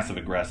kind of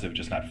passive-aggressive,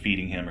 just not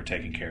feeding him or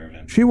taking care of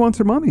him. She wants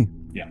her money.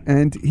 Yeah.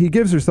 And he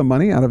gives her some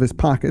money out of his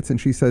pockets, and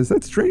she says,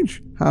 "That's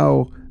strange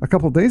how a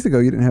couple of days ago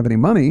you didn't have any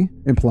money,"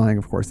 implying,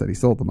 of course, that he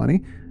stole the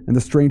money. And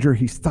the stranger,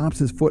 he stomps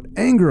his foot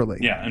angrily.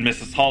 Yeah, and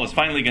Mrs. Hall is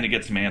finally going to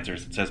get some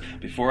answers. It says,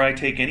 "Before I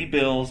take any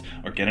bills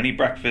or get any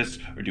breakfast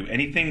or do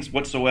any things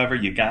whatsoever,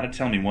 you got to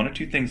tell me one or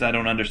two things I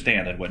don't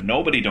understand and what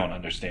nobody don't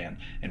understand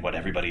and what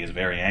everybody is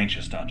very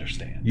anxious to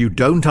understand." "You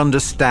don't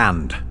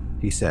understand,"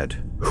 he said,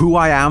 "who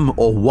I am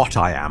or what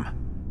I am.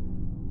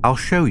 I'll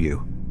show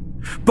you.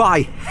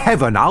 By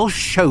heaven, I'll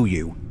show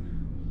you."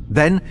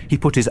 Then he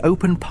put his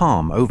open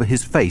palm over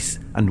his face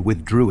and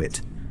withdrew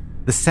it.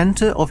 The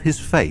center of his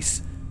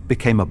face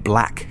became a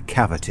black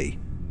cavity.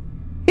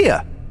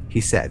 "Here,"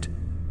 he said.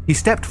 He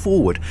stepped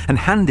forward and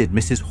handed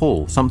Mrs.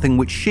 Hall something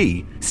which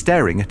she,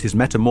 staring at his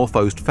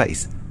metamorphosed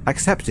face,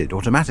 accepted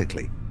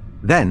automatically.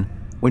 Then,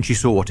 when she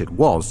saw what it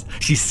was,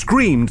 she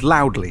screamed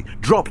loudly,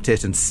 dropped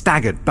it, and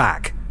staggered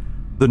back.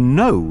 The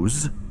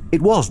nose,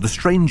 it was the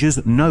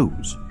stranger's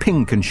nose,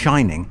 pink and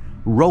shining,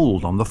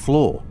 rolled on the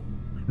floor.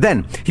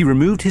 Then he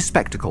removed his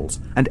spectacles,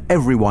 and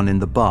everyone in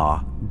the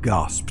bar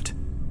gasped.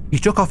 He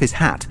took off his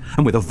hat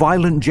and with a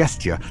violent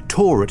gesture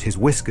tore at his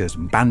whiskers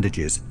and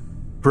bandages.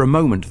 For a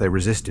moment they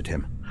resisted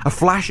him. A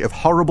flash of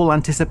horrible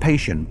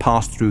anticipation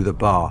passed through the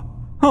bar.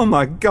 "Oh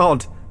my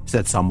God,"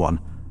 said someone.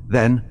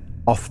 Then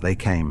off they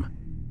came.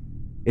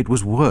 It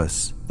was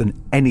worse than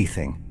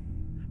anything.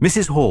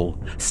 Mrs.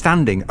 Hall,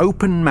 standing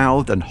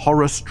open-mouthed and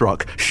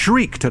horror-struck,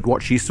 shrieked at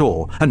what she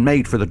saw and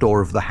made for the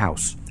door of the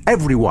house.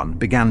 Everyone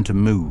began to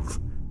move.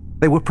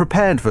 They were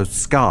prepared for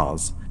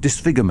scars,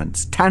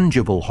 disfigurements,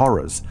 tangible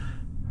horrors.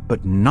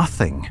 But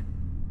nothing.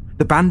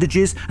 The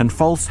bandages and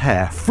false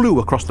hair flew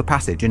across the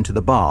passage into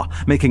the bar,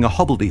 making a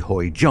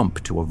hobbledehoy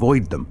jump to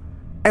avoid them.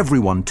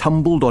 Everyone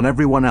tumbled on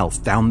everyone else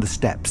down the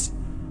steps.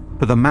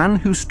 For the man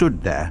who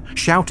stood there,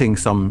 shouting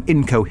some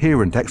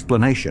incoherent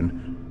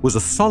explanation, was a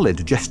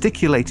solid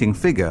gesticulating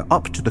figure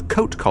up to the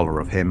coat collar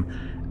of him,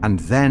 and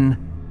then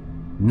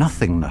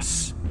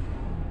nothingness.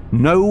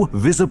 No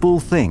visible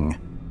thing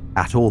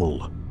at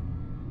all.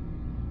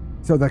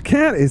 So the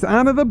cat is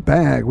out of the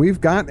bag.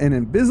 We've got an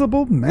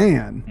invisible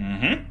man.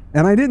 Mm-hmm.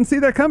 And I didn't see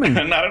that coming.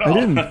 Not at all. I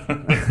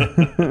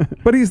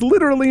didn't. But he's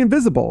literally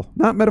invisible,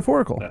 not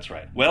metaphorical. That's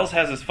right. Wells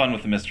has his fun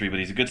with the mystery, but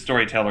he's a good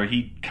storyteller.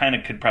 He kind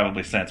of could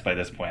probably sense by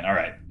this point, all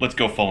right, let's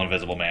go full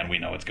invisible man. We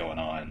know what's going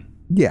on.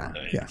 Yeah.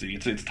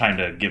 It's time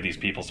to give these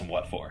people some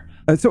what for.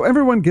 So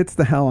everyone gets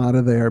the hell out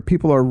of there.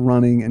 People are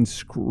running and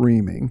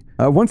screaming.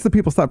 Once the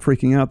people stop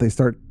freaking out, they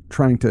start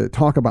trying to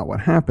talk about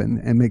what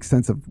happened and make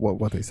sense of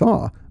what they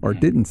saw or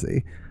didn't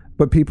see.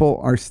 But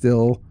people are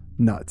still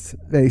nuts.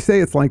 They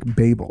say it's like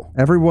Babel.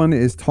 Everyone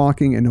is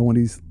talking and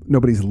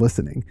nobody's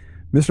listening.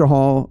 Mr.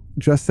 Hall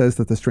just says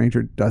that the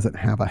stranger doesn't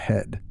have a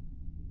head.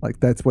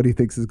 Like that's what he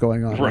thinks is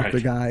going on with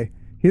the guy.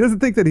 He doesn't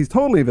think that he's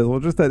totally invisible,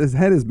 just that his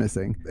head is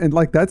missing. And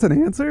like that's an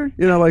answer?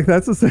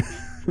 That's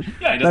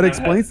that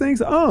explains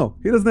things? Oh,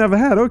 he doesn't have a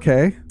head.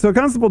 Okay. So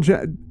Constable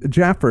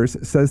Jaffers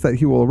says that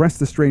he will arrest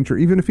the stranger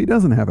even if he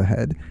doesn't have a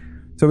head.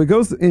 So he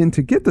goes in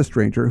to get the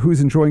stranger,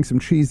 who's enjoying some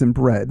cheese and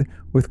bread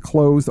with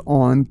clothes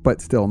on but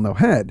still no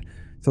head.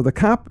 So the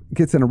cop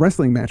gets in a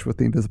wrestling match with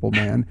the Invisible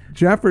Man.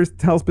 Jaffers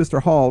tells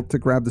Mr. Hall to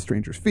grab the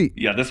stranger's feet.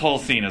 Yeah, this whole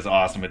scene is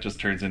awesome. It just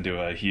turns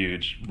into a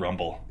huge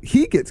rumble.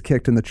 He gets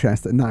kicked in the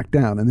chest and knocked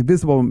down, and the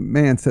Invisible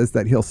Man says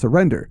that he'll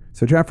surrender.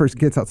 So Jaffers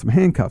gets out some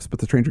handcuffs, but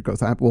the stranger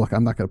goes, look,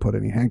 I'm not going to put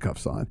any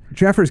handcuffs on.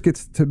 Jaffers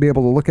gets to be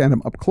able to look at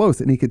him up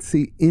close, and he could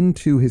see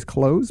into his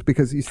clothes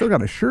because he's still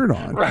got a shirt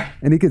on. Right.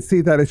 And he could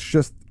see that it's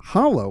just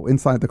hollow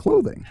inside the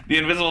clothing. The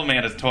Invisible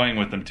Man is toying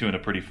with them, too, in a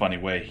pretty funny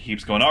way. He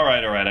keeps going, all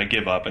right, I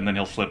give up, and then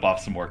he'll slip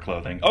off some more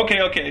clothing.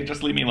 Okay,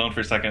 just leave me alone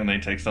for a second, and then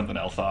he takes something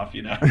else off,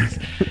 you know.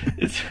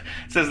 It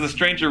says the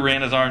stranger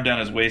ran his arm down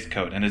his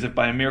waistcoat, and as if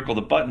by a miracle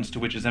the buttons to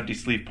which his empty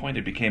sleeve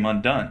pointed became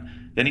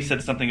undone. Then he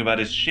said something about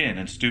his shin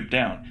and stooped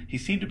down. He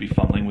seemed to be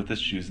fumbling with his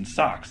shoes and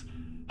socks.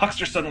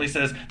 Huckster suddenly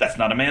says, that's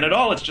not a man at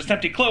all, it's just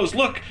empty clothes.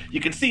 Look,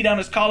 you can see down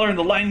his collar and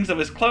the linings of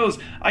his clothes.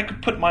 I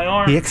could put my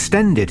arm... He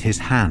extended his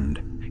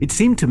hand. It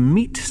seemed to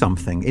meet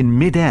something in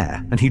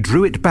mid-air, and he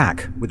drew it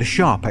back with a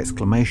sharp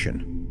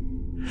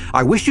exclamation.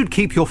 I wish you'd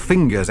keep your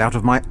fingers out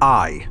of my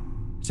eye,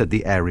 said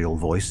the aerial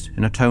voice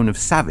in a tone of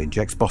savage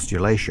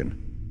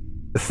expostulation.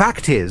 The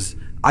fact is,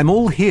 I'm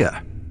all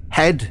here.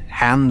 Head,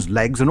 hands,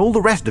 legs, and all the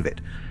rest of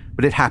it.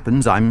 But it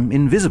happens I'm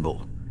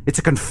invisible. It's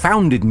a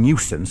confounded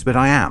nuisance, but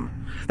I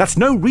am. That's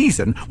no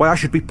reason why I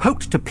should be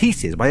poked to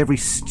pieces by every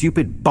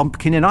stupid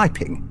bumpkin in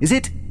Iping, is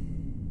it?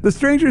 The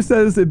stranger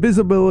says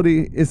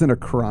invisibility isn't a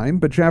crime,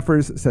 but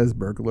Jaffers says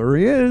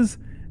burglary is,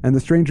 and the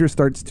stranger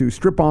starts to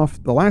strip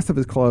off the last of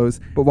his clothes,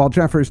 but while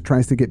Jaffers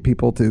tries to get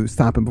people to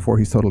stop him before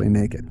he's totally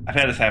naked. I've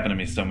had this happen to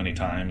me so many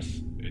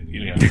times,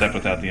 except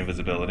without the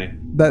invisibility.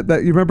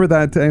 That you remember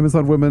that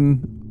Amazon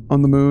Women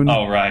on the Moon?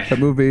 Oh, right. That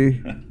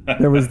movie?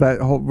 There was that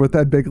whole, with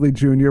Ed Begley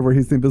Jr., where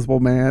he's the Invisible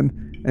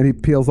Man, and he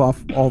peels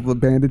off all the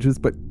bandages,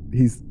 but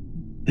he's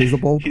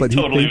visible, but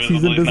totally he thinks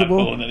he's invisible. He's not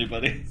fooling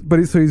anybody. But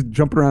he's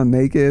jumping around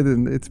naked,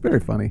 and it's very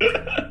funny.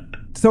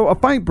 So a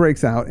fight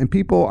breaks out, and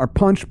people are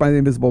punched by the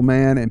Invisible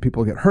Man, and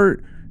people get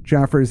hurt.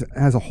 Jaffers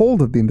has a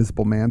hold of the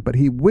Invisible Man, but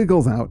he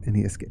wiggles out, and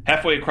he escapes.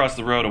 Halfway across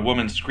the road, a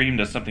woman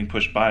screamed as something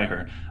pushed by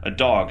her. A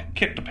dog,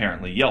 kicked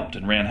apparently, yelped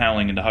and ran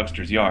howling into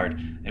Huckster's yard.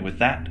 And with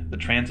that, the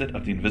transit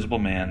of the Invisible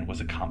Man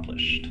was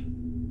accomplished.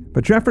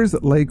 But Jaffers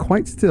lay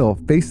quite still,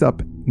 face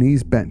up,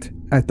 knees bent,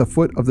 at the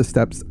foot of the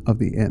steps of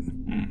the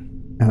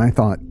inn. And I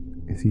thought,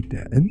 is he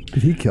dead?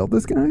 Did he kill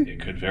this guy?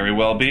 It could very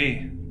well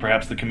be.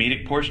 Perhaps the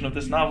comedic portion of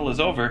this novel is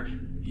over.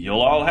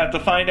 You'll all have to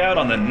find out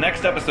on the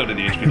next episode of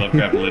the H.P.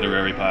 Lovecraft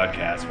Literary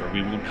Podcast, where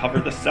we will cover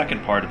the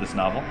second part of this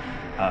novel.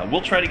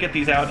 We'll try to get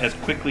these out as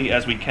quickly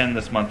as we can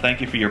this month.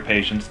 Thank you for your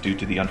patience due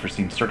to the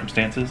unforeseen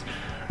circumstances.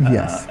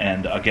 Yes.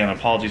 And again,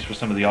 apologies for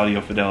some of the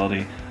audio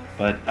fidelity.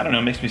 But, I don't know,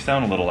 it makes me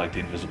sound a little like the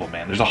Invisible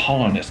Man. There's a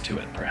hollowness to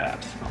it,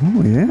 perhaps.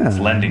 Oh, yeah. It's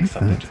lending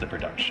something to the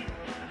production.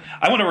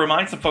 I want to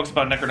remind some folks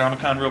about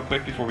Necronomicon real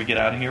quick before we get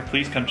out of here.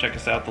 Please come check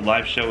us out. The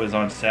live show is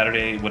on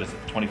Saturday,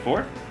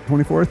 24th?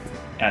 24th?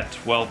 At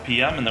 12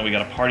 p.m., and then we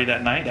got a party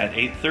that night at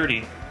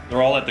 8:30.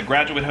 They're all at the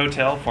Graduate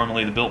Hotel,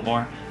 formerly the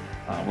Biltmore.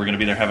 We're going to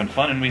be there having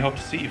fun, and we hope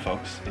to see you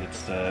folks.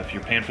 It's if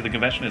you're paying for the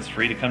convention, it's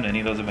free to come to any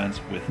of those events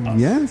with us.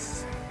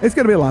 Yes. It's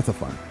going to be lots of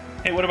fun.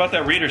 Hey, what about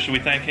that reader? Should we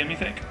thank him, you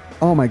think?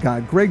 Oh my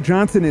God, Greg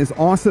Johnson is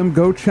awesome.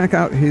 Go check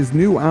out his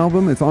new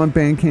album. It's on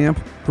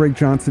Bandcamp. Greg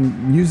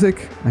Johnson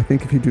Music. I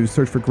think if you do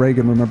search for Greg,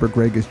 and remember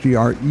Greg is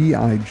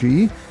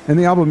Greig. And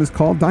the album is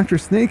called Dr.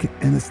 Snake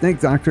and the Snake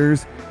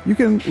Doctors. You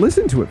can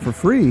listen to it for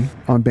free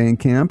on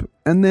Bandcamp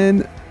and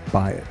then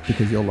buy it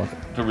because you'll love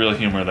it. The real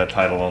humor of that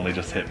title only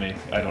just hit me.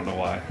 I don't know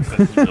why.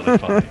 This is really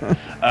funny.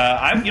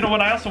 You know what?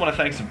 I also want to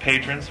thank some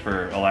patrons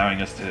for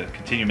allowing us to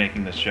continue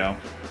making this show.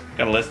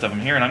 Got a list of them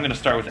here, and I'm going to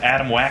start with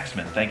Adam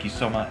Waxman. Thank you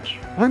so much.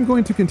 I'm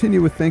going to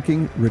continue with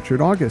thanking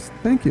Richard August.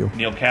 Thank you.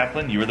 Neil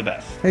Kaplan, you were the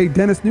best. Hey,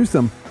 Dennis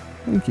Newsom.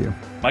 Thank you.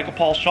 Michael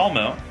Paul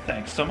Shalmo,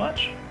 thanks so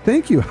much.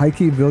 Thank you.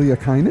 Heike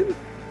Viljakainen.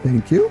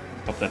 Thank you.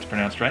 Hope that's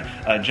pronounced right.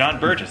 John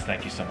Burgess,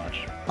 thank you so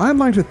much. I'd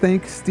like to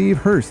thank Steve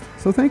Hurst.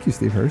 So thank you,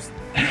 Steve Hurst.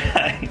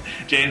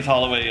 James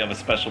Holloway, you have a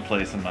special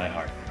place in my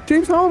heart.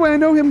 James Holloway, I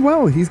know him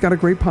well. He's got a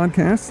great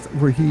podcast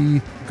where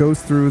he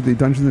goes through the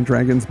Dungeons &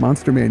 Dragons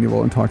monster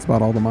manual and talks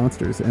about all the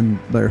monsters and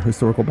their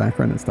historical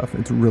background and stuff.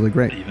 It's really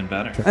great. Even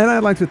better. And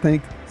I'd like to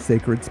thank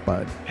Sacred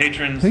Spud.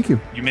 Patrons, thank you.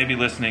 You may be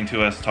listening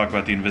to us talk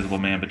about the Invisible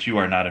Man, but you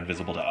are not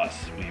invisible to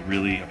us. We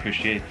really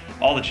appreciate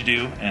all that you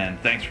do, and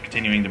thanks for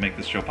continuing to make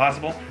this show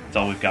possible. That's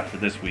all we've got for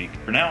this week.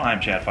 For now, I'm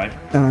Chad Pfeiffer.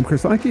 And I'm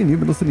Chris Icke, and you've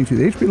been listening to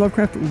the H.P.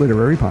 Lovecraft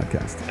Literary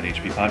Podcast. At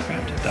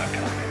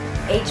hppodcraft.com.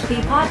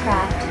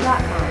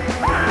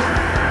 hppodcraft.com.